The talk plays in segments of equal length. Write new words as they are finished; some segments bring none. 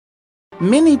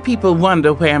Many people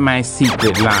wonder where my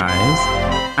secret lies.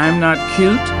 I'm not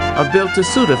cute or built to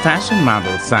suit a fashion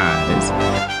model size.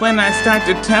 When I start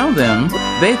to tell them,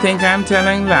 they think I'm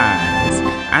telling lies.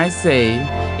 I say,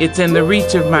 it's in the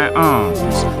reach of my arms,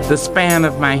 the span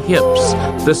of my hips,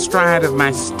 the stride of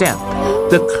my step,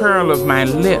 the curl of my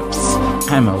lips.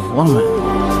 I'm a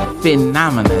woman,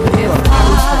 phenomenally. If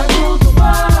I rule the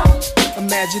world,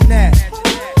 imagine that.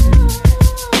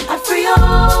 I free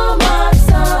all my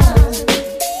sons.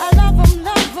 I love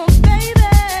them, baby.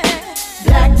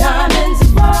 Black diamonds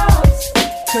and pearls.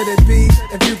 Could it be,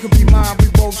 if you could be mine, we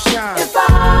both shine. If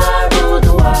I rule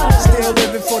the world, still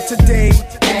living for today,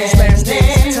 in these last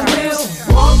days of time.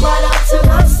 We'll walk right up to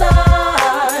the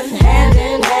sun, hand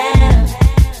in hand.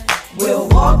 We'll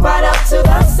walk right up to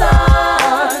the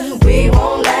sun, we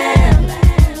won't land.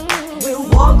 We'll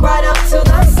walk right up to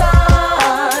the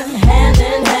sun, hand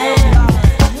in hand.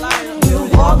 We'll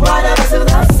walk right up to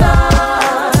the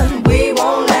sun, we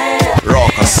won't land.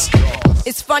 Raucous.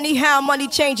 It's funny how money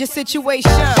changes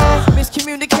situation.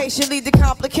 Miscommunication lead to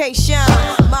complication.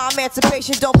 My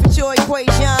emancipation don't fit your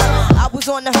equation. I was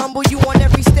on the humble, you on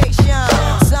every station.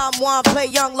 Someone play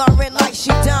young, learn like she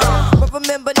done. But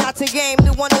remember not to game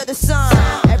new under the sun.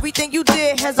 Everything you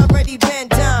did has already been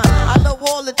done. I know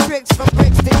all the tricks from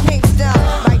bricks to Kingston.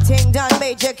 My ting done,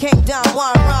 major kingdom,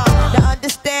 one wrong. To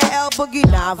understand El Boogie,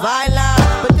 not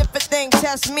violent. But if a thing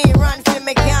test me, run for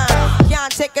me gun.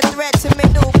 Can't take a threat to me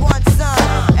newborn son.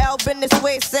 El been this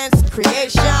way since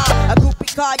creation. A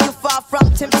groupie call you far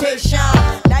from temptation.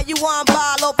 Now you on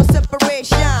ball over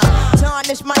separation.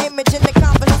 Tarnish my image in the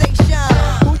conversation.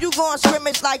 Who you gon'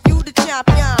 scrimmage like you the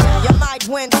champion? You might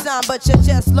win some, but you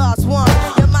just lost one.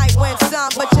 You might win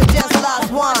some, but you just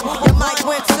lost one. You might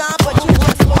win some, but you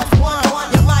just lost one.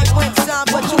 You might win some,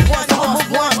 but you just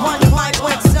lost one. You might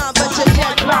win some, but you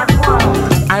just lost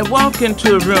one. I walk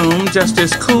into a room just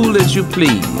as cool as you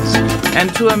please,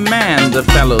 and to a man the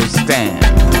fellows stand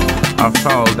or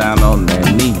fall down on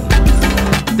their knees.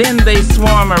 Then they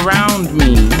swarm around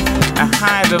me, a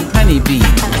hive of honeybees.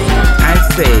 I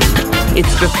say,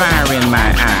 it's the fire in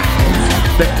my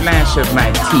eyes, the flash of my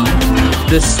teeth,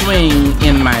 the swing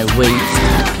in my waist,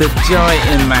 the joy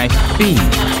in my feet.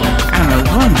 I'm a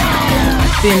woman,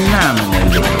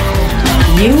 phenomenally.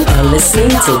 You are listening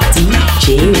to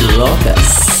DJ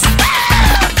Raucous.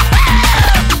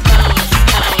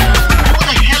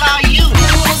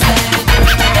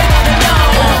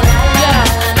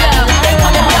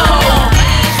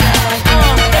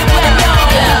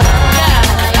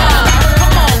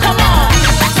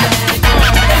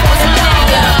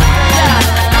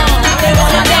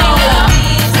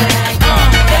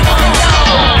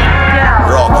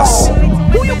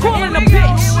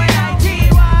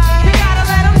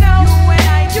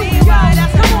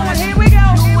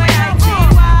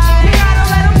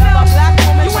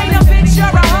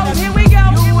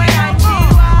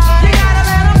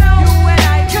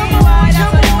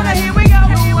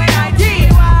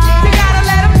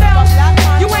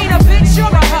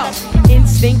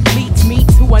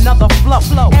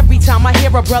 Every time I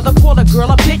hear a brother call a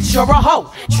girl a bitch or a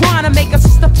hoe, trying to make a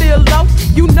sister feel low,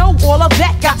 you know all of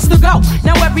that gots to go.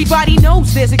 Now everybody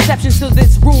knows there's exceptions to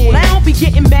this rule. I don't be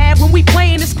getting mad when we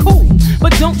playing, it's cool,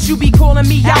 but don't you be calling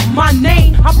me out my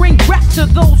name. I bring rap to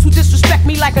those who disrespect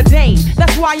me like a dame.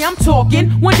 That's why I'm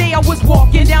talking. One day I was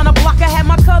walking down a block, I had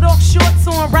my cut off shorts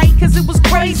on, right, cause it was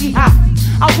crazy hot.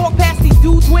 I walked past these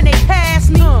dudes when they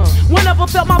passed me. One of them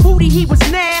felt my booty, he was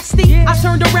nasty. I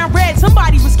turned around red,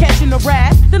 somebody was catching the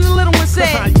rat. Then the little one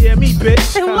said, yeah, me,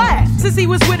 bitch. And laughed. Since he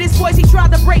was with his boys, he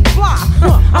tried to break fly.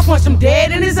 I punched him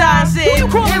dead in his eyes. Said, who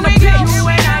you calling a bitch?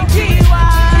 U-N-I-T-Y.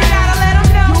 You gotta let him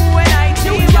know.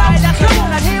 U-N-I-T-Y. Come on,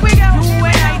 now here we go.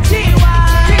 U-N-I-T-Y.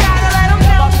 You gotta let him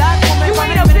know. You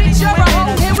ain't a bitch, you're a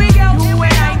hoe. Here we go.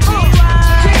 U-N-I-T-Y.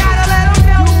 You gotta let him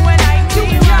know.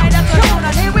 U-N-I-T-Y. Come on,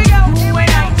 now here we go.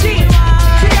 U-N-I-T-Y.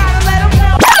 You gotta let him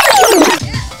know.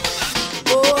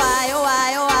 Oh,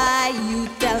 I, you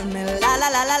tell me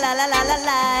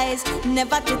lies.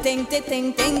 Never to think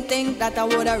that I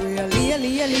would have really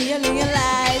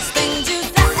realized things you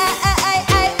say.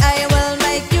 I will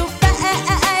make you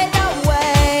fade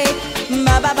away.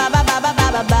 Bye bye bye bye bye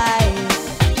bye bye bye.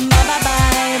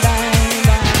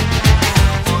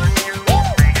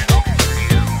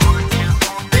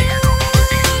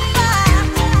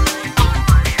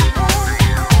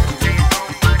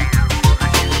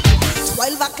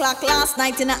 Last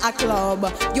night in a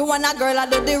club, you and a girl I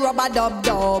do the rubber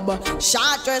dub.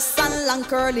 Short dress and long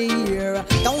curly hair.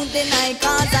 Don't deny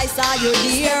cause I saw you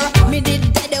there. Me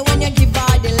did dead when you give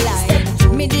her the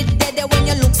line. Me did dead when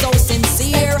you look so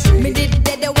sincere. Me did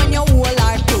dead when you hold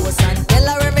her close and tell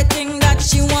her everything that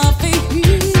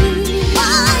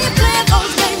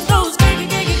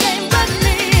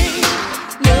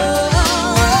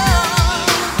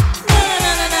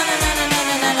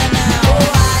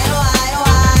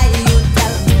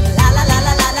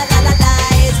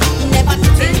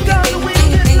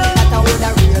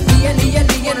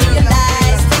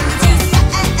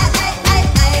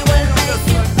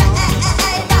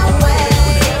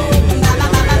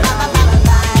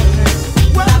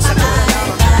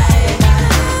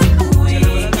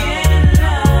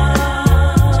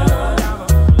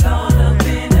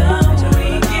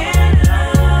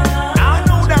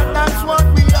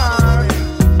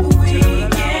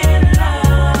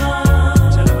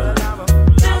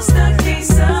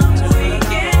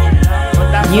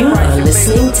You are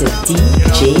listening to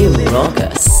DJ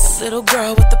Raucus. Little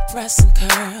girl with the pressing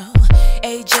curl.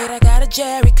 Age 8, I got a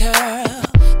Jerry curl.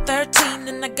 13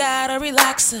 and I got a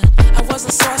relaxer. I was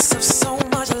a source of so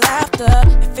much laughter.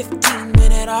 At 15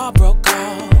 when it all broke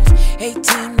off.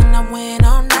 18 when I went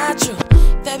all natural.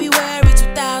 February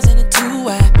 2002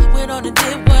 I went on and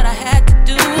did what I had to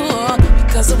do.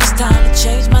 Because it was time to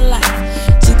change my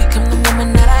life, to become the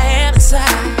woman that I am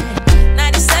inside.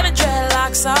 97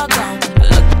 dreadlocks all gone. I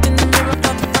looked in the mirror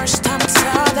for the first time and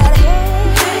saw that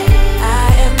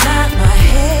I am not my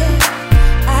head,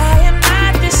 I am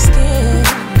not your skin,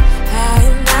 I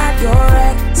am not your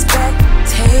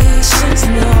expectations,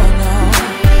 no, no.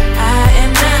 I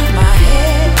am not my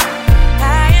head,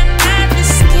 I am not your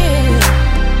skin,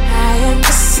 I am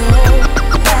the soul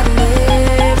that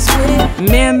lives with.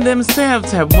 Men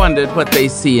themselves have wondered what they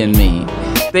see in me.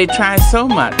 They try so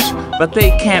much, but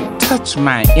they can't touch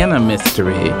my inner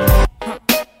mystery.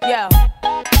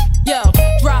 Yo,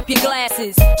 drop your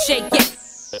glasses, shake it.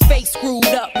 Face screwed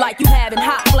up like you having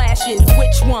hot flashes.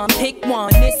 Which one? Pick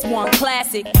one. This one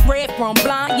classic. Red from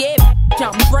blind, yeah.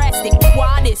 I'm drastic.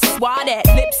 Why this? Why that?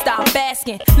 Lip stop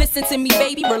asking. Listen to me,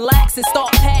 baby, relax and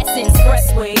start passing.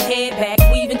 Expressway, head back,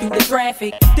 weaving through the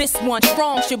traffic. This one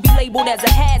strong should be labeled as a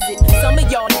hazard. Some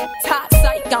of y'all hot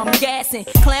psych, I'm gassing.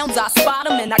 Clowns, I spot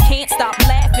them and I can't stop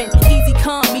laughing. Easy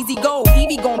come, easy go,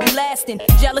 Evie gon' be lasting.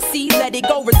 Jealousy, let it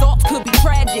go, results could be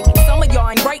tragic. Some of y'all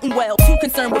ain't writing well, too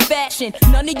concerned with fashion.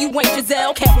 None of you ain't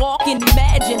Giselle, can't walk and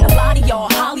imagine. A lot of y'all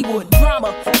Hollywood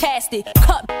drama, cast it,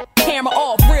 cut camera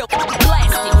off, real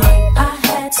plastic. I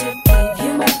had to give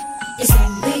you more. It's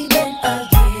only been a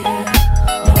year.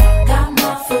 Now I got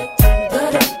my foot through the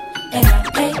door, and I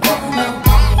ain't going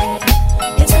nowhere.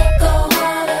 It took a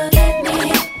while to get me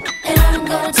here, and I'm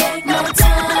gonna take my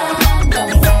time.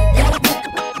 Don't fight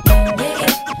that nigga.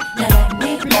 Now let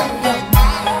me blow your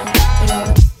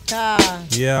mind.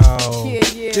 Yo,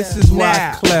 this is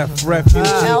why Clef, Refugee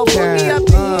Cat,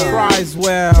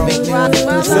 Criswell,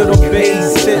 Little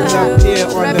Bass sitting up here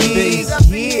on the bass.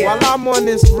 While I'm on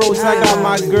this road, I got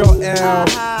my girl L.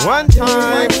 One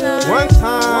time.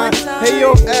 Hey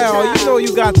yo L, you know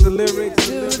you got the lyrics.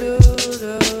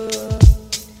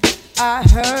 I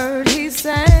heard he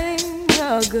sang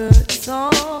a good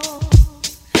song.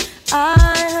 I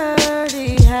heard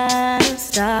he had a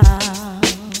style.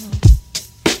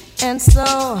 And so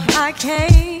I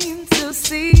came to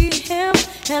see him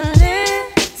and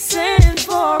listen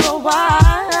for a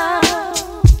while.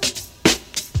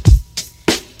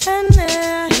 And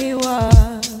there he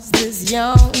was, this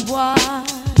young boy,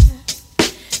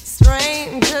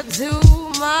 stranger to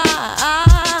my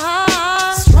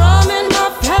eyes, strumming my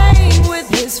pain with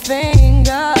his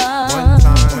fingers,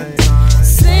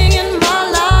 singing my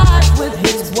life with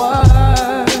his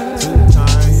words,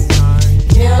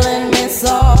 killing me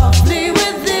softly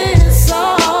with this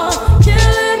song,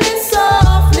 killing me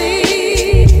softly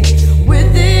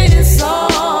with this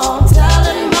song,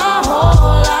 telling my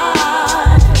whole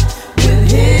life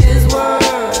with his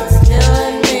words,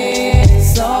 killing me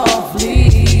softly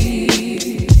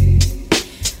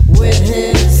with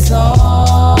his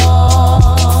song.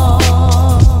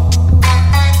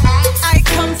 I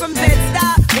come from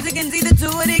Bed-Stuy, Michigan's either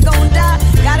two or they gon' die.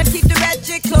 Gotta keep the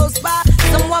ratchet close by.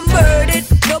 Someone murdered,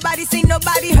 nobody seen,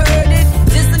 nobody heard it.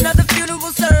 Just another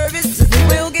funeral service.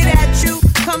 We'll get at you,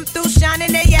 come through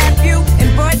shining they at you.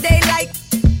 In broad daylight,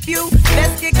 you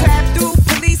best get clapped through.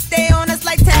 Police stay on us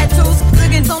like tattoos.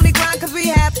 Liggins only grind cause we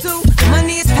have to.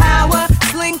 Money is power,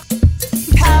 sling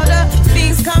powder.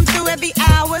 Fiends come through every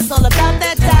hour. It's all about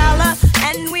that dollar.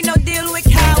 And we no deal with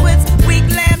cowards. Weak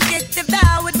lambs get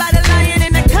devoured by the lion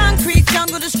in the concrete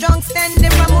jungle. The strong stand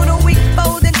and rumble, the weak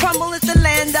fold and crumble. It's the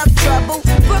land of trouble.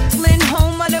 Brooklyn,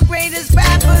 home of the greatest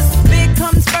rappers. Big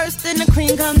comes first and the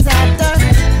cream comes after.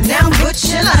 Now put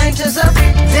your lighters up.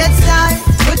 Bed-Stuy,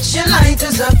 put your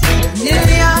lighters up. New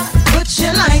York, put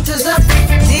your lighters up.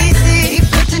 DC, keep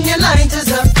putting your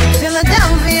lighters up.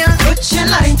 Philadelphia, put your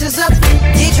lighters up.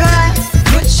 Detroit,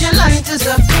 put your lighters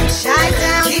up.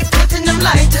 Chi-Town, keep putting them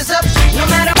lighters up. No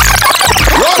matter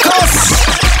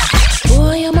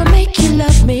Boy, I'ma make you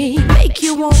love me, make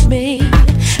you want me,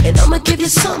 and I'ma give you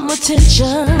some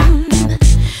attention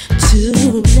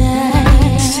tonight.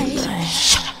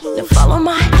 Now follow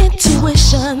my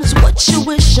intuitions, what you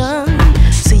wishin'.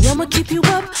 See, I'ma keep you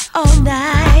up all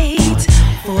night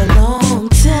for a long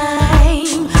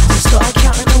time. So start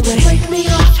counting away. Break me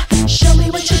off, show me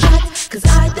what you got, cause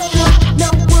I don't want no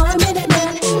 1 minute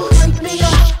man. Break me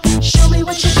off, show me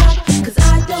what you got, cause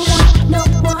I don't want no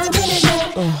 1 minute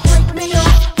man. Break me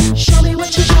off, show me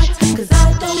what you got, cause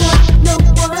I don't want no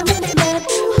 1 minute man.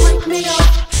 Break me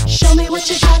off, show me what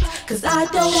you got. I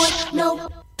don't want no.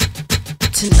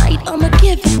 Tonight I'ma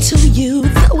give it to you,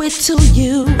 throw it to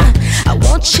you. I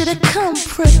want you to come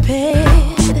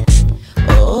prepared.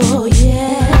 Oh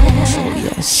yeah,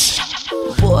 yes.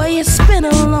 Boy, it's been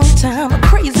a long time, a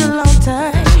crazy long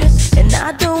time, and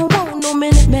I don't want no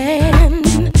minute man,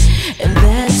 and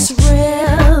that's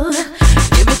real.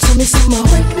 Give it to me some more.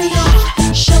 Wake me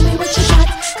up, show me what you got,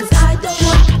 'cause I don't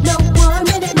want no 1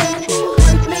 minute man.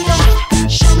 Wake me up,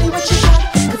 show me what you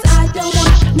got, 'cause I don't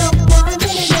want no 1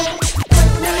 minute man.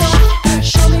 Wake me up,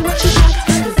 show me what you got,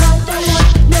 'cause I don't want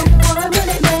no 1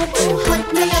 minute man.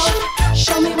 Wake me up,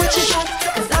 show me what you got,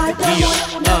 'cause I don't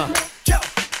want no.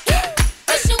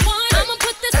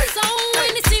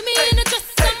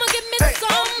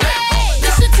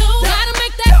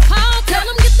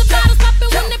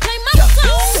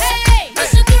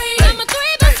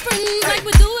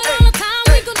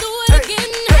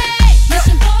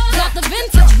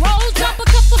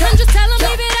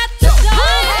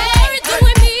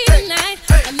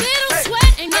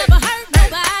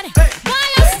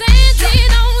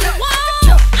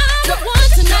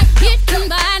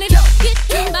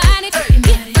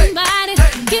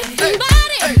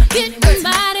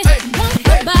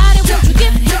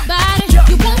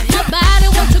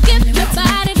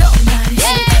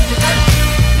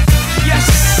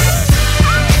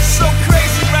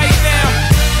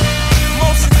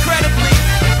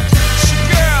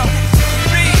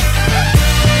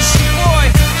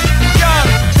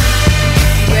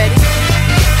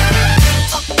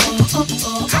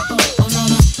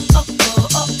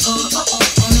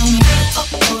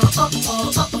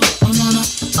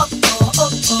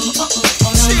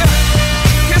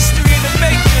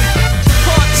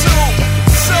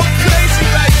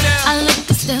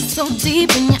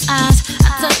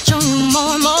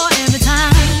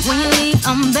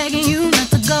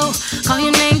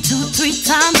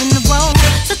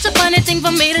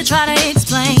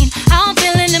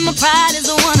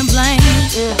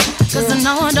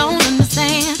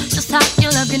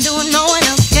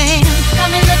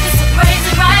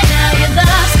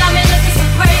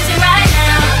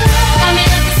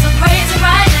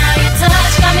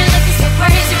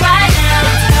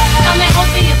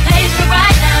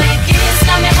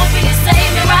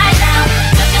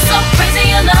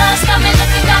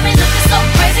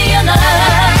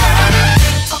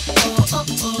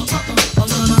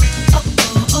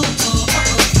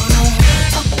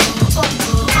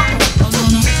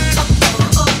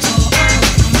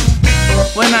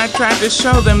 To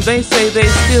show them, they say they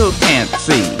still can't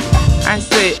see. I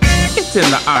say, it's in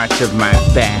the arch of my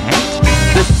back,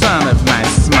 the sun of my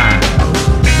smile,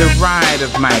 the ride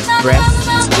of my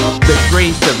breast, the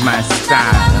grace of my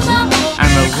style.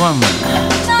 I'm a woman,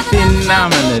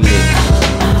 phenomenally.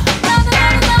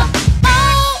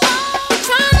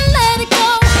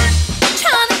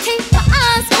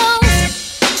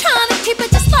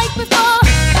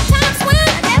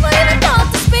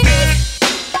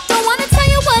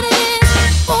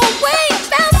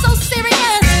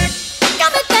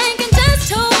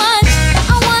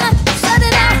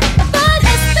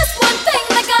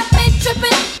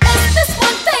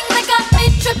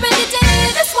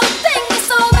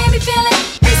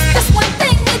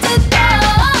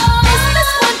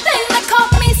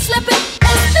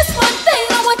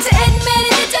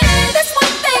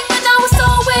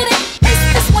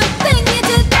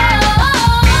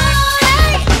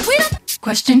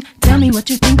 Question, tell me what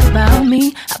you think about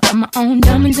me. I buy my own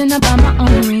diamonds and I buy my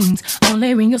own rings.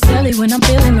 Only ring your celly when I'm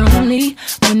feeling lonely.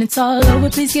 When it's all over,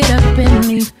 please get up and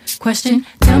leave. Question,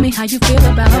 tell me how you feel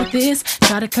about this.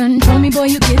 Try to control me, boy,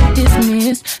 you get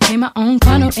dismissed. Pay my own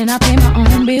condo and I pay my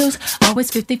own bills. Always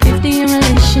 50-50 in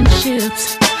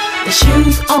relationships. The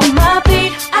shoes on my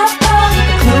feet, I bought it.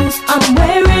 The clothes I'm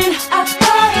wearing, I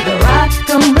bought it. The rock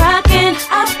I'm rocking,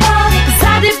 I bought it. 'Cause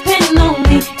I depend on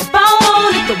me if I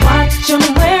want it. The watch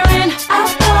I'm wearing, I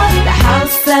bought it. The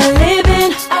house I live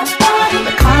in, I bought it.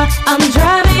 The car I'm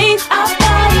driving, I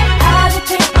bought it. I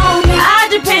depend on me, I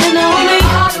depend on me.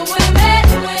 All the women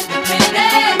who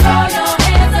independent, throw your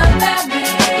hands up at me.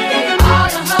 All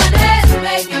the hunters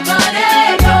making money,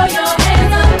 throw your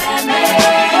hands up at me.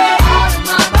 All the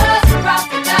mamas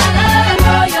rocking dollars,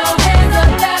 throw your hands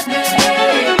up at me.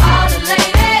 All the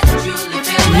ladies truly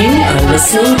feel You are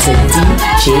listening to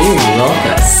DJ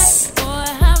Rockers.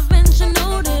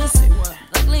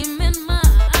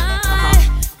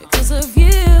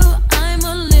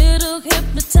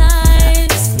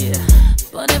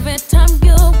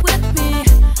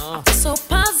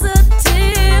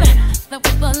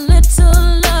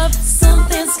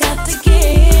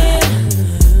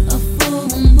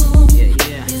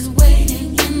 is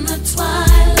waiting in the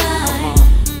twilight.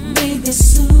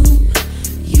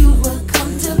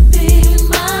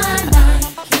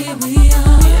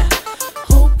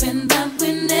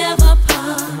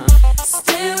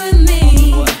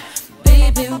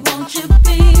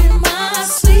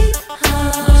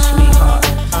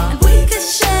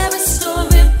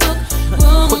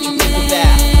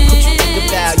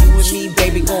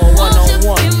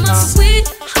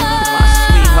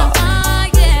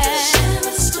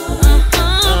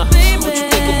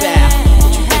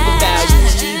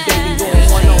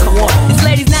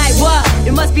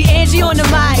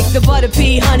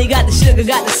 nigga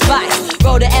got the spice.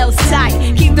 Roll the L's tight,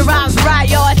 keep the rhymes right,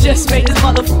 yo. I just made this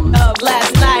motherfucker up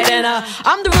last night, and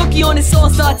I'm the rookie on this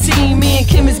all-star team. Me and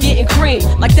Kim is getting cream,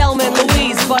 like Thelma and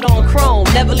Louise, but on chrome.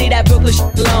 Never leave that Brooklyn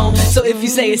shit alone. So if you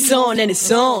say it's on, then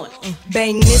it's on.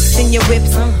 Bang this in your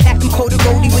whips, pack them cold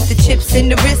roadie with the chips in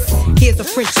the wrist. Here's a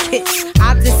French kiss.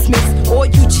 I dismiss all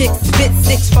you chicks. Spit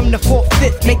 6 from the 4th,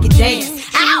 5th, make it dance.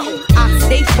 Ow! I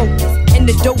stay focused and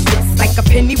the dopest, like a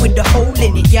penny with a hole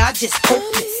in it. Y'all just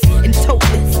hopeless and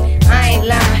topless. I ain't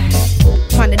lying.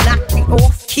 Trying to knock me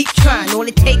off, keep trying. All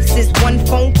it takes is one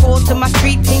phone call to my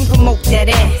street team. Promote that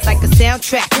ass like a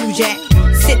soundtrack. New Jack,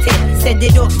 sit it, send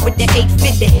it off with the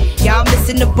 850. Y'all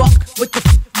missing the buck with the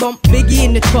bump. Biggie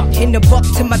in the truck, in the buck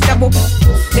to my double.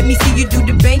 Let me see you do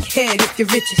the bank head if you're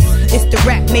riches. It's the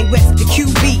rap made West, the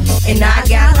QB. And I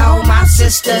got all my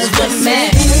sisters with me.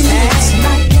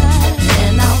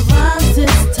 And I'll rise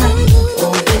this time.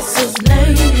 Oh, this is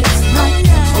ladies' night.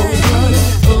 Oh, what a,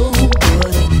 oh,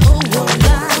 what a, oh, what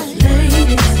a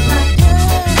ladies' night.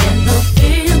 And the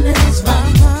feeling's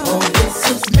right. Oh, this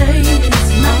is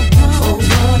ladies' night. Oh,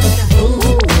 what a, oh,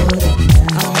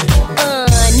 what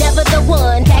a. Never the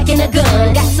one packing a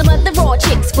gun. Got some other raw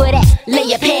chicks for that. Lay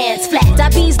your pants flat. I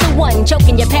be's the one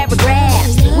choking your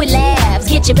paragraphs with laughs.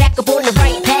 Get you back up on the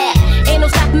right path. Ain't no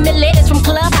stopping me letters from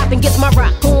club hopping. Gets my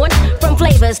rock on. From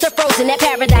flavors to frozen at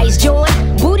paradise joint.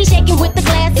 Booty shaking with the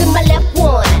glass in my left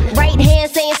one. Right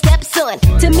hand saying stepson.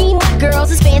 To me, my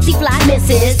girls is fancy fly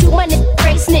misses. To my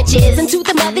great snitches and to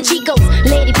the mother chicos.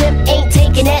 Lady pimp ain't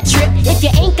taking that trip. If you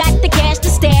ain't got the cash to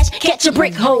stash, catch a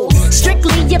brick hole.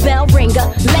 Strictly your bell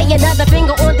ringer. Lay another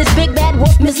finger on this big bad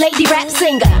wolf, Miss Lady Rap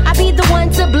Singer. I be the one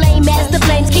to blame as the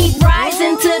flames keep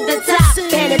rising to the top.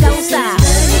 And it don't stop.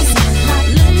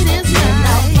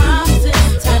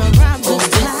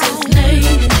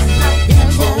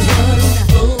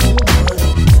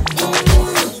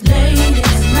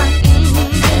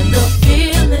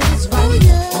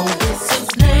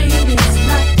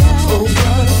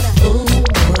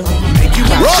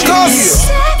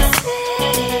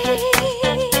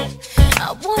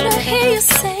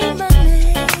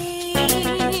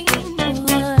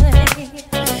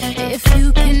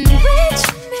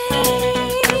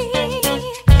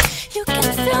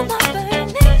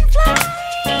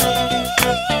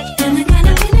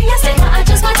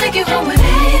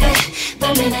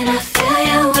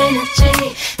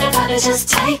 Just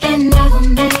taking over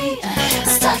me. I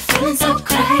start feeling so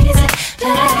crazy,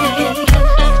 babe.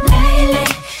 Lately,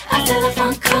 I feel the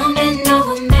funk coming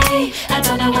over me. I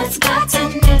don't know what's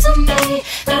gotten into me.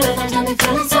 The rhythm's got me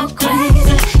feeling so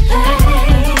crazy,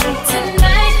 babe.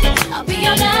 Tonight, I'll be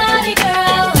your naughty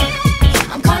girl.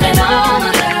 I'm calling all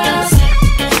my girls.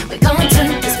 We're gonna turn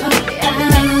this party out.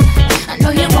 I know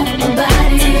you want my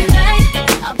body. Tonight,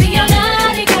 I'll be your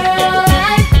naughty girl.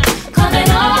 I'm calling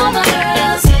all my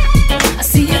girls.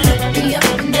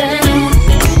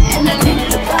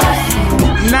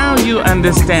 Now you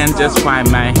understand just why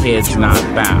my head's not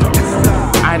bowed.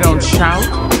 I don't shout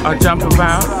or jump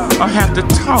about or have to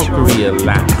talk real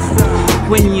loud.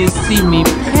 When you see me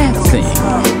passing,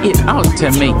 it ought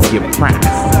to make you proud.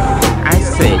 I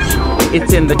say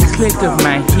it's in the click of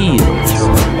my heels,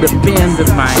 the bend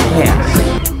of my hair.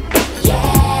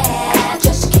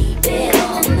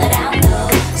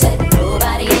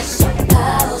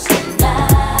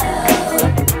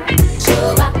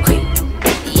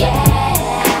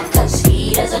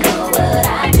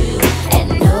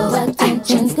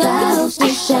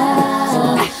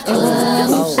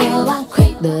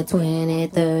 The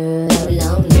 23rd of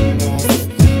loneliness,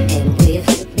 and we've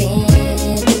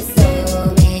been through so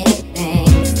many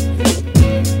things.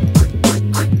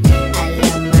 I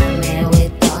love my man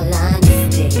with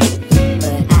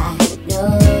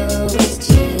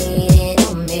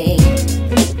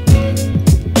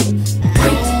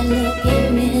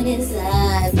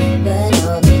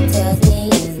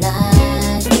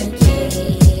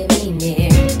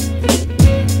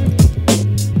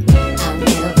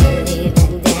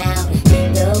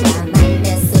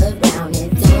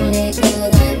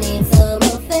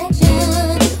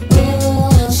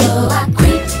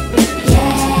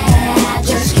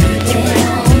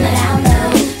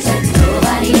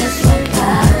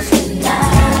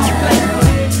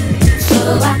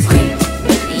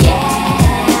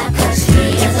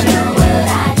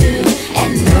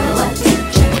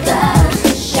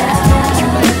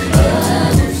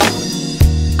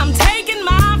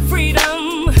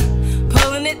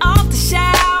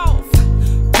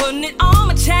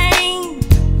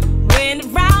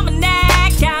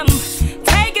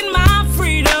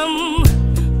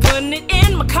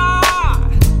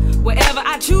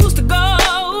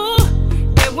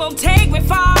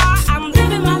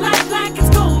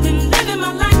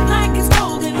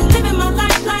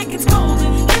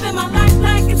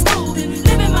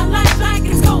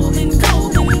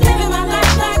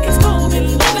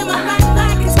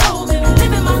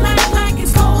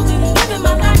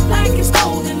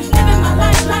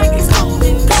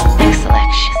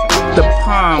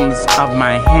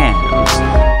my hands,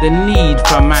 the need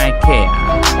for my care,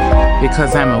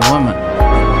 because I'm a woman,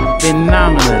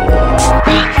 phenomenally.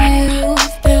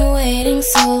 You've been waiting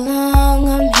so long,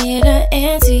 I'm here to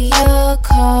answer your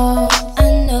call.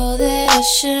 I know that I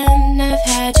shouldn't have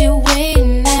had you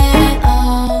waiting at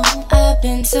all. I've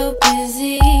been so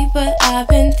busy, but I've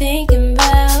been thinking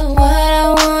about what I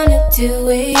wanna do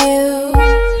with you.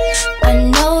 I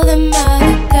know them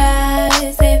other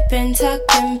guys, they've been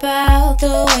talking about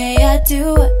the way I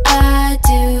do what I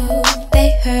do. They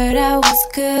heard I was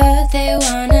good, they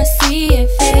wanna see if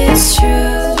it's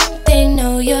true. They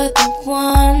know you're the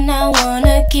one I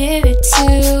wanna give it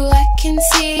to. I can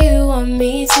see you want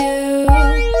me too.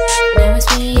 Now it's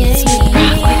me and you.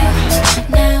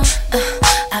 Now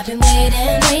I've been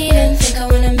waiting, think I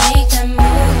wanna make that move.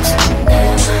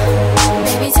 Now,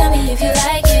 baby, tell me if you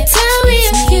like it. Tell me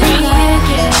if you like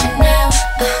it. Now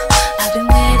I've been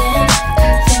waiting,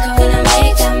 think I wanna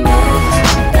make that move.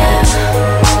 Now,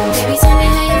 baby, tell me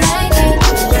how you like it.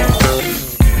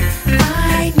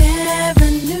 I never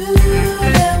knew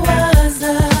there was a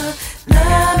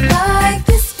love like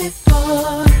this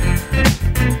before.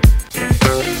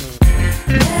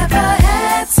 Never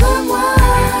had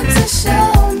someone to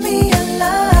show me a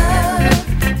love.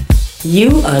 You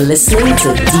are listening to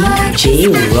DJ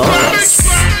Ross.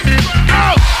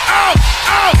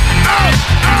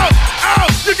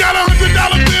 You got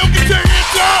 $100 bill, get your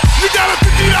hands up. You got a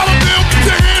 $50 bill, get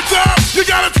your hands up. You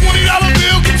got a $20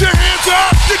 bill, get your hands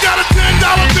up. You got a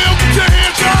 $10 bill, get your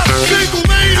hands up. Single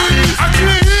ladies, I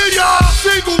can't hear y'all.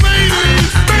 Single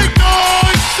ladies, make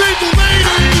noise. Single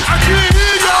ladies, I can't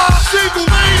hear y'all. Single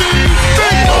ladies,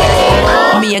 make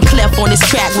noise. Me and Clef on this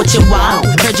track, what you want?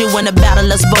 Heard you wanna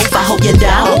battle us both, I hope you're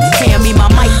down. Hand me my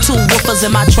mic, 2 woofers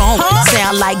in my trunk.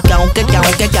 Sound like gonka,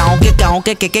 gonka, gonka,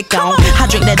 gonka, gonka, gonka. I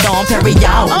drink that Dom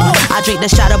Perignon. I drink the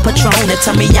shot of Patron that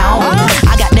turn me on.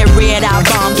 I got that red eye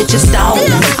bomb, get your stone.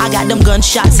 I got them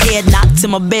gunshots, head knocked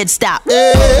till my bed stop.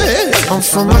 I'm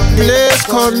from a place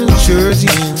called New Jersey.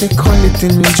 They call it the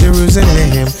New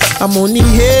Jerusalem. I'm only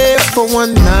here for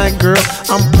one night, girl.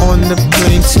 I'm on the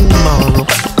plane tomorrow.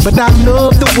 But I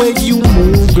love the way you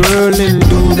move, girl, and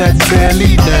do that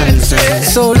belly dance.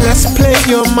 So let's play,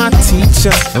 you're my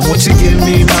teacher, and won't you give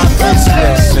me my first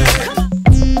lesson?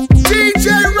 DJ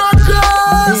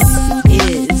Rockers!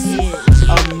 This is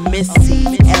a Missy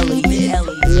Elliott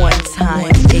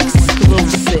one-time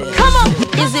exclusive. Come on,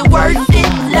 is it worth it?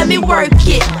 Let me work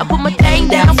it. I put my thing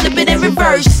down, flip it and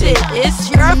reverse it. It's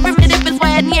your primitive, it's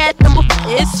why I need number.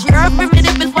 It's your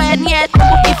primitive, it's why I need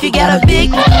number. If you got a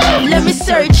big, let me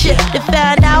search it to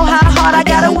find out how hard I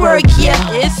gotta work. Yeah,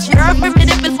 it's your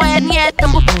primitive, it's why I need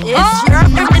number. It's your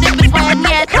primitive, it's why I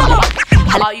need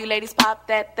number. All you ladies pop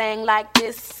that thing like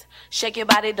this. Shake your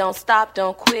body, don't stop,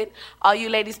 don't quit. All you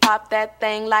ladies pop that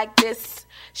thing like this.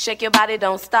 Shake your body,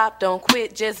 don't stop, don't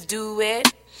quit. Just do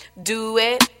it, do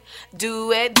it,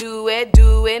 do it, do it,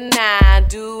 do it now.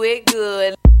 Do it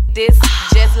good. This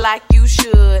just like you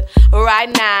should. Right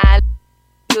now,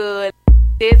 good.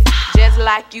 This just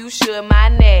like you should. My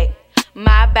neck,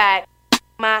 my back,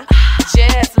 my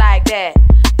just like that.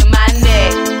 My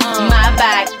neck, my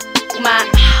back, my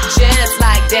just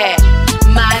like that.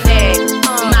 My neck,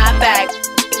 my back,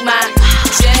 my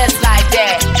just like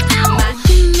that.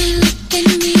 You may look at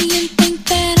me and think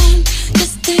that I'm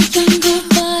just a young girl,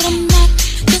 but I'm not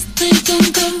just a young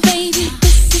girl, baby.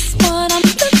 This is what I'm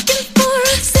looking for.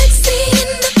 A sexy,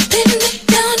 independent,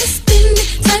 gonna spin it,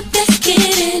 type that's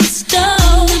getting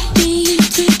stone. Not being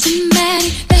too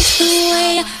dramatic, that's the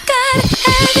way I gotta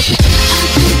have it. I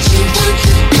bet you want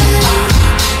the body,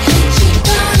 bet you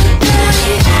want the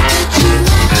body, bet you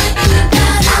want the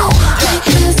body.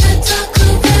 Because I talk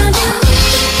around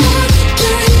you.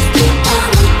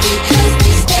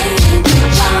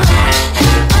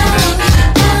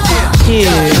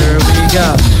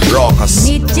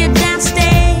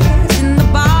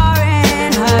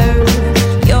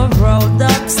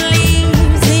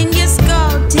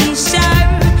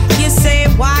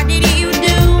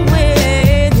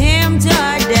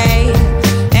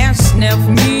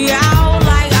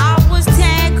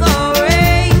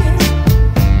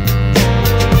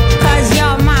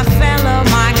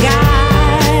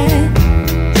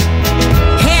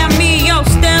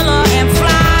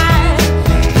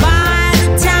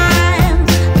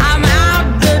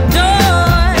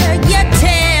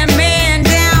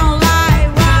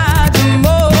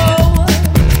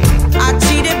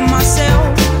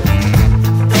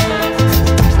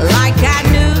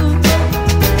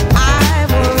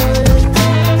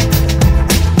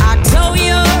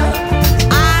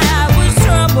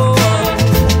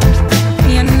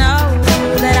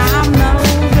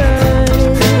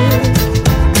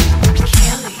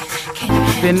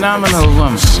 phenomenal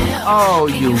woman. Oh,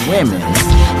 you women.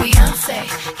 Beyonce,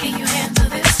 can you handle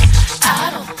this? I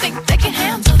don't think they can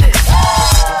handle this.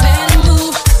 Better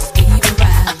move, even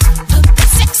ride.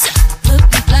 Looking sexy,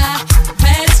 looking fly. The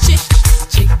baddest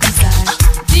chick inside.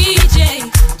 DJ,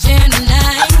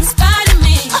 Gemini, inspired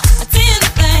me. I did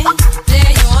the thing,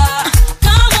 there you are.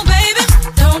 Come on, baby,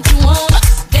 don't you wanna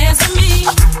dance with me?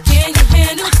 Can you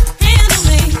handle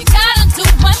me? You gotta do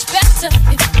much better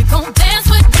if you gon'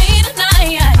 dance with me tonight.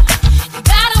 You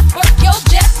gotta work your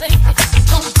jet if you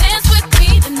gon' dance with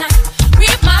me tonight.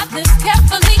 Read my lips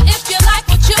carefully if you like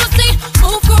what you see.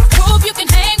 Move, groove, you can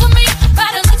hang with me. By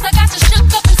the looks, I got you shook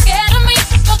up and scared of me.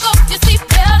 Fuck off your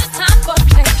seatbelt, it's time for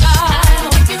play. I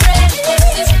don't think you're ready for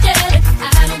this jelly.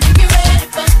 I don't think you're ready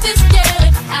for this jelly.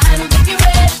 I don't think you're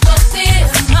ready for this.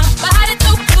 My body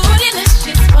too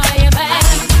bootylicious for you, babe. I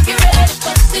don't think you're ready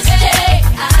for this jelly.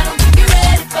 I don't think you're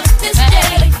ready for this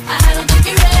jelly. I don't think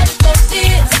you're ready for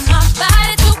this. My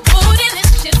body too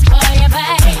bootylicious for you,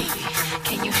 babe.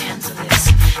 Can you handle this?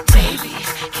 Baby,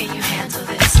 can you handle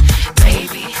this?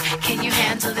 Baby, can you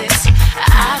handle this?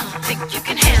 I don't think you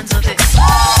can handle this.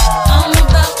 I'm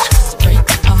about to break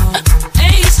it all.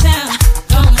 A-sound,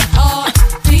 going hard.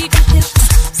 Beat my hips,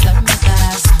 step my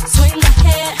thighs. Swing my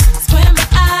head, square my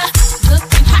eyes.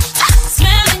 Looking hot,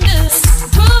 smelling good.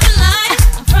 Proving like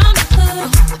I'm from the hood.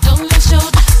 Over my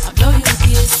shoulder, I'll blow you a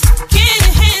kiss. Can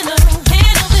you handle this?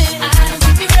 I don't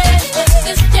think you're ready for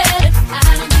this jelly. I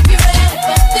don't think you're ready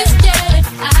for this jelly.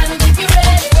 I don't think you're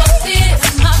ready for this.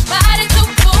 My body too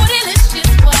bootylicious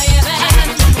for you, babe. I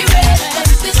don't think you're ready for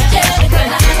this jelly.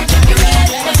 I don't think you're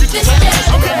ready for this jelly. I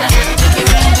don't think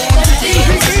you're ready for this.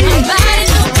 My body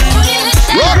too bootylicious.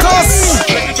 Rockus!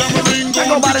 I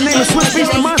go by the name of Swiss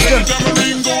Beast the Monster.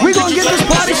 We gonna get this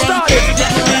party started.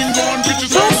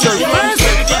 Closer, man.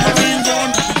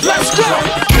 Let's go.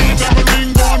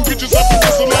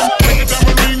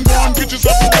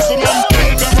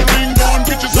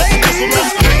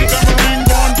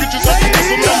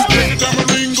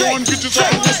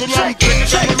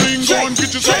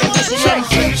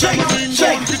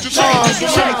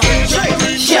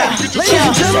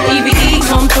 EVE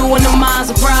come through in the minds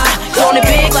of pride. Throwing it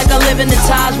big like I live in the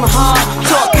Taj Mahal.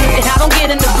 Talk and I don't get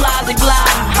in the blase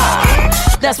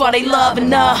blah. That's why they loving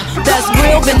that's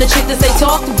real, been the chick that they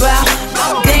talked about.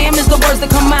 Damn is the words that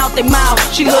come out their mouth.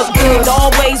 She look good,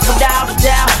 always without a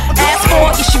doubt. Ask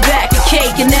for it, she back and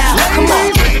caking now. Come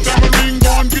on.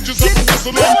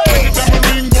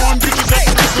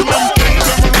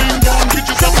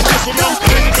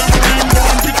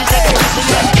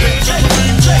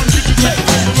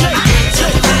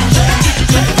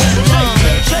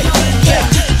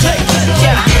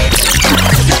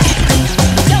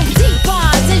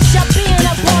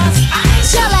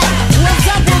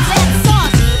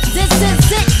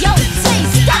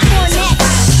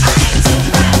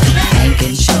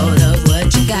 Making sure of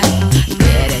what you got.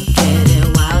 Better get it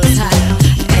while it's hot.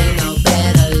 Ain't no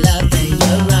better love than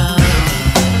your own.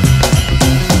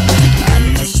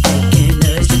 Unmistaken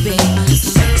urge to be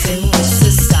sexy with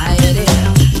society.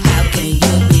 How can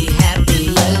you be happy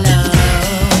alone?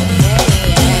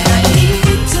 Yeah, I need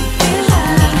to feel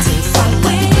loved. I've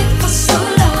waited for so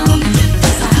long.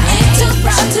 'Cause I ain't too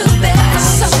proud to bear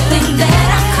something that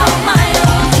I call my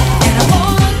own. And I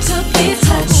want to be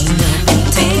touched and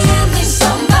feeling so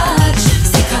much.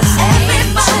 Because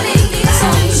everybody needs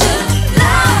some good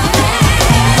love.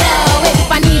 Now, if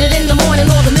I need it in the morning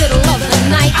or the middle of the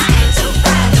night, I ain't too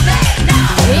proud to beg now.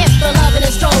 If the loving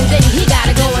is strong, then he got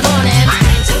it going on, and I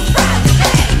ain't too proud to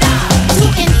beg now.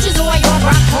 2 inches or your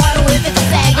rock hard, or if it's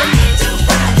sagging, I ain't too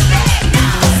proud to beg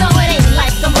now. So it ain't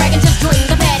like I'm bragging, just bring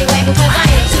the paddy wagon, 'cause I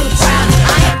ain't too proud.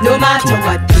 No matter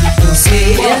what people say,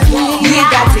 we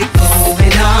got it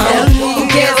going on. Who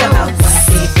cares about what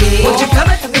they say? Won't you come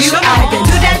and you I can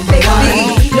do that,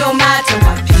 baby. No matter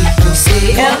what people say,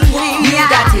 we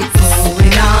got it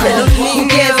going on. Who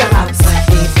cares about what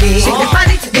they say? Shake the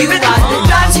body to be with us, it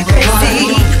drives you crazy.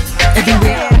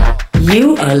 Everywhere. You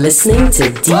are listening to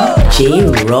DJ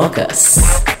Rockus.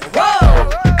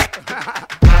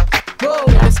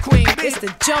 It's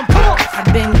the jump off.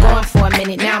 I've been going for a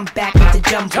minute, now I'm back with the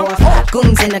jump off.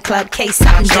 Goons in the club, case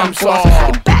something jump off.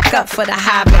 You back up for the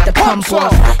high, but the pump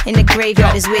off. In the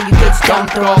graveyard is where you get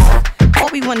dumped off. All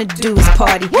we wanna do is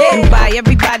party and buy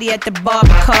everybody at the bar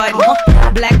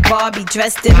Bacardi. Black Barbie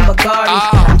dressed in Bulgari.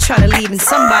 I'm tryna leave in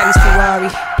somebody's Ferrari.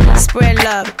 Spread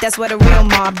love, that's what a real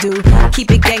mob do.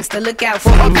 Keep it gangster, look out for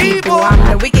your people. I'm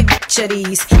the wicked bitch of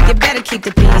these. You better keep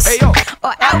the peace,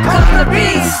 or out come the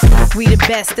beast. We the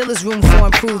best, still is room for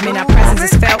improvement. Our presence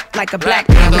is felt like a black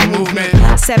Panther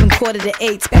movement. 7 quarter to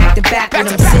 8, back to back when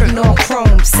I'm sitting on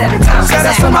chrome 7 times.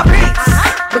 That's for my beats.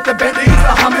 With the Bentleys,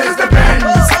 the Hummers, the Benz.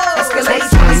 Escalade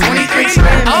 23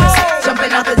 trims.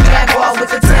 Jumping out the Jaguar with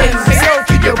the Timbs.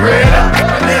 Keep your bread up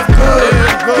and live good.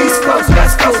 East Coast,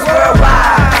 West Coast,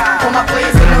 worldwide. All my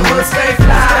players in the hood stay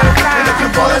fly. And if you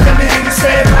ballin', let me hear you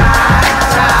say bye.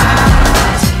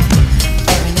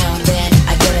 Every now and then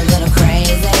I get a little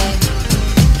crazy.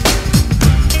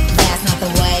 That's not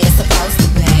the way it's supposed to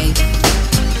be.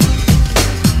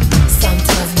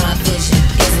 Sometimes my vision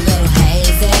is a little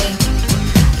hazy.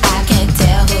 I can't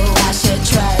tell who I should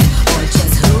trust or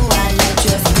just who I let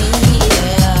trust me.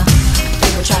 Yeah.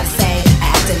 People try to say I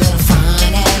act a little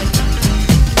funny,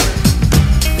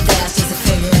 but that's just a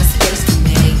figure of speech to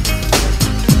me.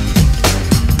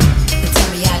 They tell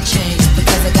me I changed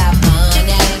because I got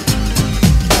money,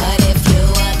 but if you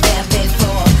were there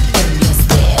before, then you're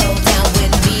still down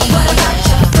with me. What about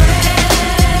your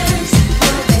friends?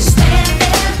 Will they stand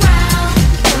their ground?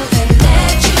 Will they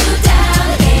let you down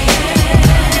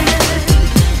again?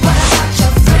 What about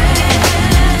your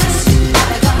friends? Are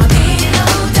they gonna be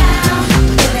low down?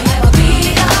 Will they ever be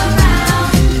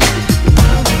around?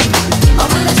 Or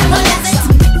will they just let it?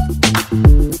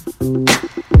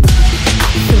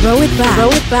 Throw it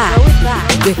back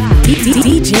with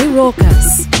DJ Rokas.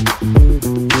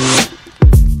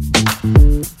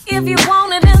 If you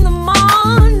want it in the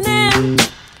morning,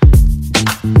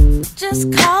 just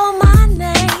call my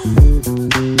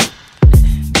name.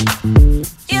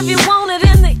 If you want it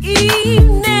in the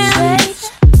evening,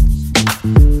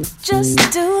 just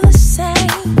do the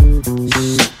same.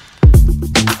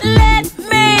 Let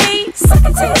me suck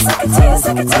it to you, suck it to you,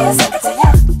 suck it to you, suck it to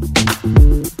you.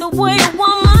 The way a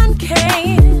woman can.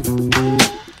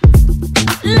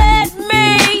 Let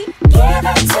me give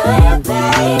it to you,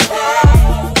 baby.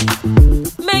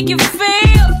 Make you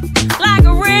feel like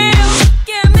a real.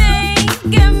 Give me,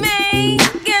 give me,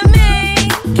 give me.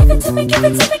 Give it to me, give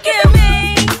it to me, give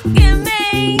me. Give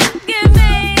me, give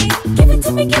me. Give it to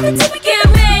me, give it to me, give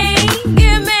me.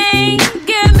 Give me,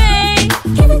 give me.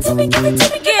 Give it to me, give it to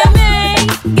me, give me.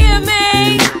 Give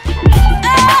me.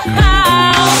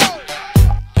 Oh.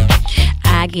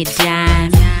 I get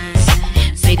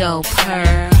diamonds, big old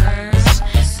pearls,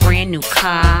 brand new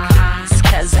cars,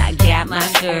 cause I got my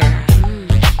girl.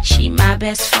 She my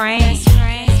best friend,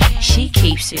 she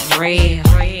keeps it real.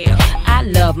 I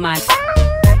love my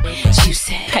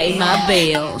juicy, pay my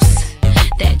bills.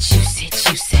 That juicy,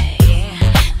 juicy,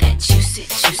 that juicy,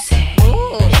 juicy,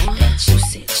 that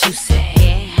juicy, juicy,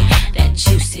 that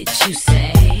juicy,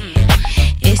 juicy.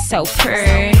 It's so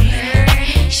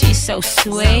pretty, she's so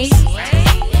sweet,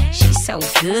 she's so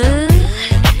good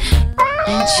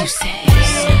and juicy.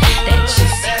 That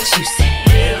juicy, juicy, that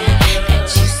juicy, juicy, that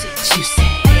juicy, juicy,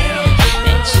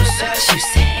 that juicy,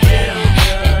 juicy,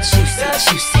 that juicy,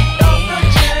 juicy,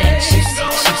 that juicy,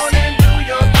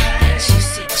 juicy, that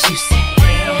juicy,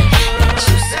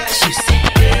 juicy,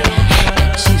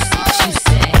 that juicy,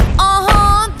 juicy.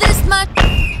 This my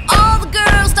all the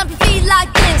girls stomp your feet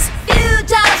like this. Few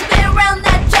times I've been around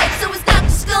that track, so it's not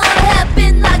just gonna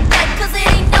happen like that. 'Cause it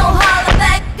ain't no holler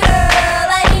back, girl.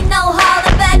 Ain't no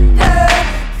holler back, girl.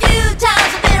 Few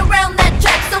times I've been around that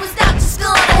track, so it's not just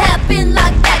gonna happen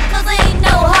like that. 'Cause ain't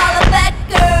no holler back,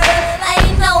 girl.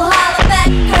 Ain't no holler back,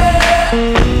 girl.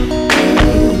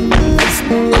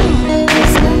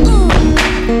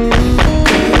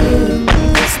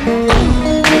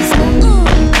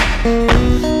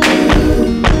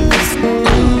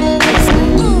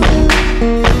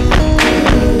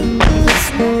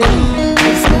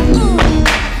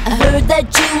 I heard that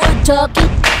you were talking,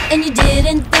 and you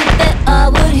didn't think that I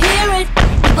would hear it.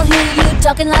 People hear you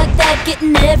talking like that,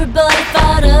 getting everybody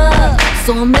fired up.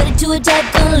 So I'm ready to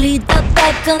attack, gonna lead the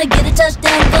pack, gonna get a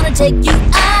touchdown, gonna take you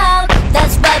out.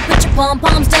 That's right, put your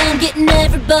pom-poms down, getting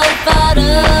everybody fired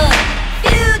up.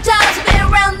 Few times I've been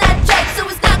around that track, so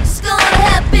it's not just gonna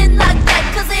happen like that.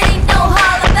 'Cause it ain't no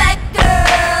holler back,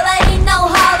 girl. Ain't no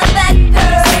holler back,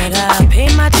 girl. Said I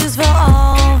paid my dues for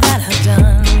all that I've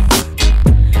done,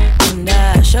 and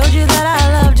I showed you that I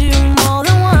loved you more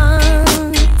than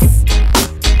once.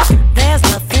 There's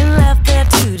nothing left there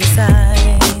to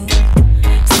decide.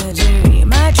 Said you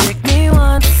might trick me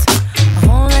once, I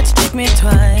won't let you trick me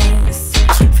twice.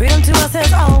 Freedom to us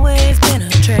has always been a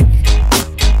trick.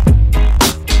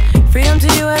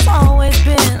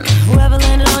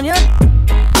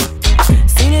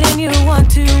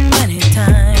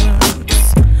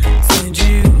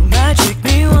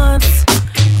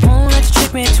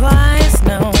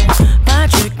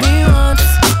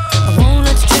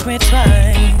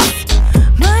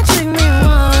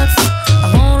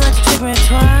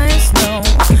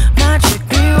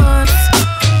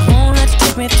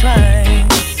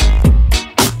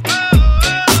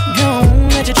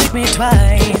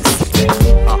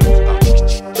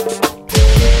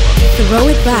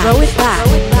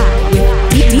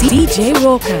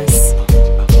 Raucus.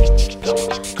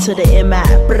 To the MI,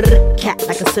 brr, cat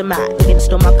like a semi. You gonna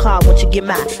steal my car once you get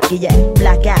mine. Get your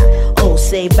black eye, oh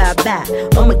say bye bye.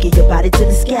 I'ma get your body to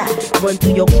the sky. Run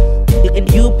through your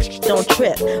and you don't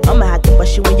trip. I'ma have to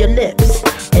bust you in your lips.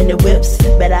 And the whips,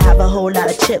 better have a whole lot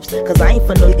of chips. Cause I ain't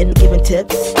for no giving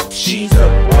tips. She's a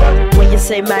boy. When you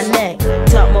say my name,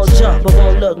 talk more jump, but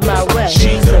won't look my way.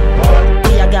 She's a boy.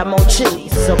 Yeah, I got more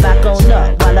cheese, so back on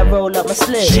up while I roll up my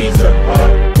sleeves. She's a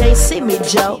boy. Can't see me,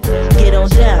 Joe. Get on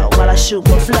down while I shoot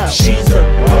my flow. She's a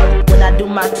boy. When I do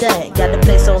my thing, got the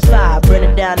place on fire, burn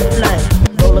it down the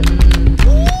flame. Roll up.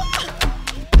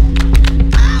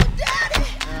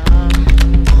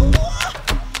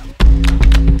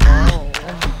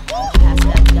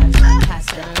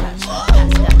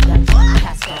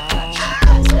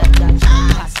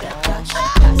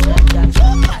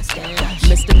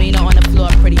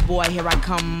 Boy, here I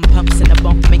come. Pumps in the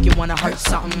bump, make you wanna hurt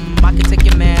something. I can take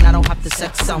your man, I don't have to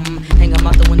sex some. Hang him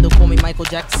out the window, call me Michael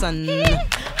Jackson.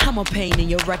 I'm a pain in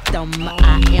your rectum.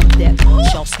 I am that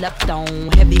bitch y'all slept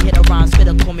on. Heavy hitter rhyme,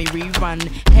 spitter, call me rerun.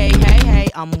 Hey, hey, hey,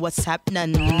 I'm what's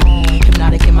happening.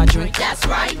 Hypnotic in my drink, that's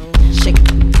right. Shake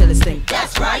it till it's stink,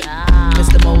 that's right.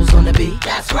 Mr. Mo's on the beat,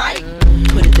 that's right.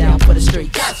 Put it down for the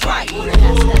street, that's right. Pass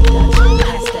that Dutch,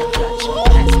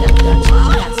 pass that Dutch,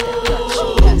 pass that Dutch,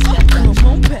 pass that Dutch.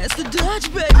 Pass the Dutch,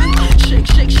 baby. Shake,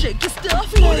 shake, shake your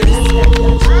stuff, ladies.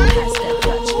 Pass that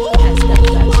Dutch, pass that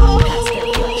Dutch, pass that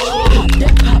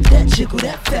Dutch. Pop that, jiggle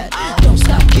that fat. Don't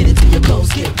stop, get it till your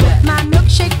clothes get wet. My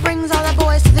milkshake brings all the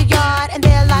boys to the yard, and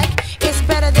they're like, it's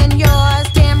better than yours.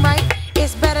 Damn right,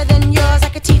 it's better than yours. I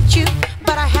could teach you,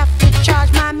 but I have to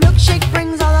charge. My milkshake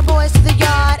brings all the boys to the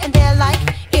yard, and they're like,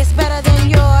 it's better than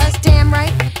yours. Damn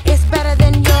right, it's better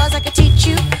than yours. I could teach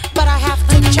you, but I have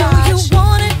to charge. You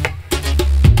want it?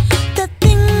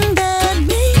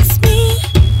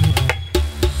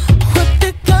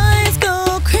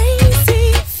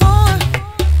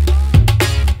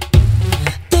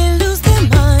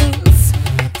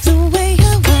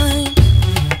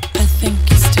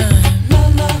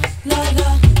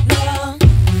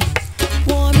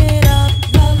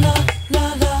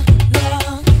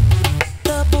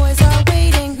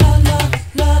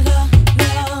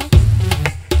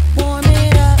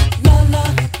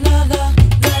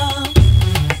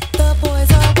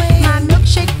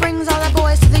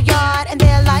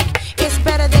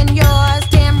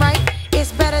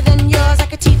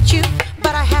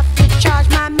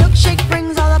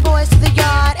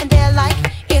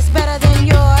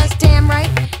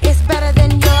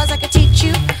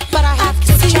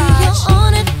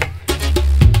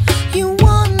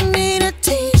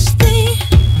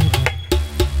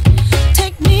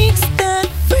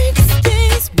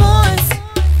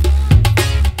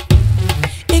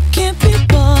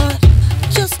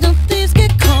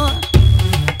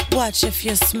 If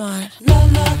you're smart, la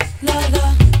la la la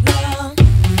la.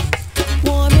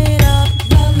 Warm it up,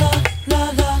 la la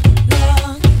la la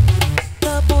la.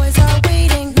 The boys are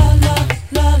waiting, la la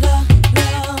la la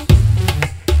la.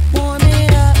 Warm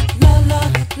it up, la la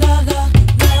la la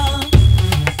la.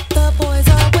 The boys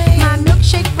are waiting. My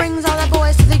milkshake brings all the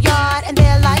boys to the yard, and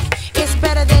they're like, it's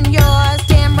better than yours.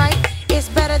 Damn right, it's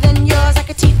better than yours. I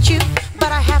could teach you,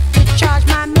 but I have to charge.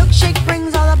 My milkshake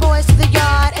brings all the boys to the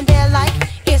yard, and they're like,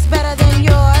 it's better than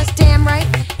yours, damn right.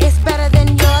 It's better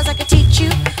than yours. I could teach you,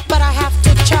 but I have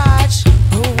to charge.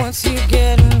 Oh, once you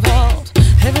get involved,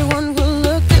 everyone will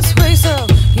look this way, so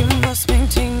you must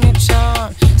maintain your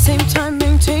charm. Same time,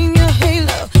 maintain your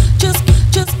halo. Just.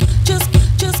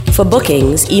 For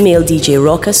bookings, email DJ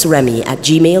Raucus Remy at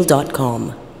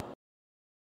gmail.com.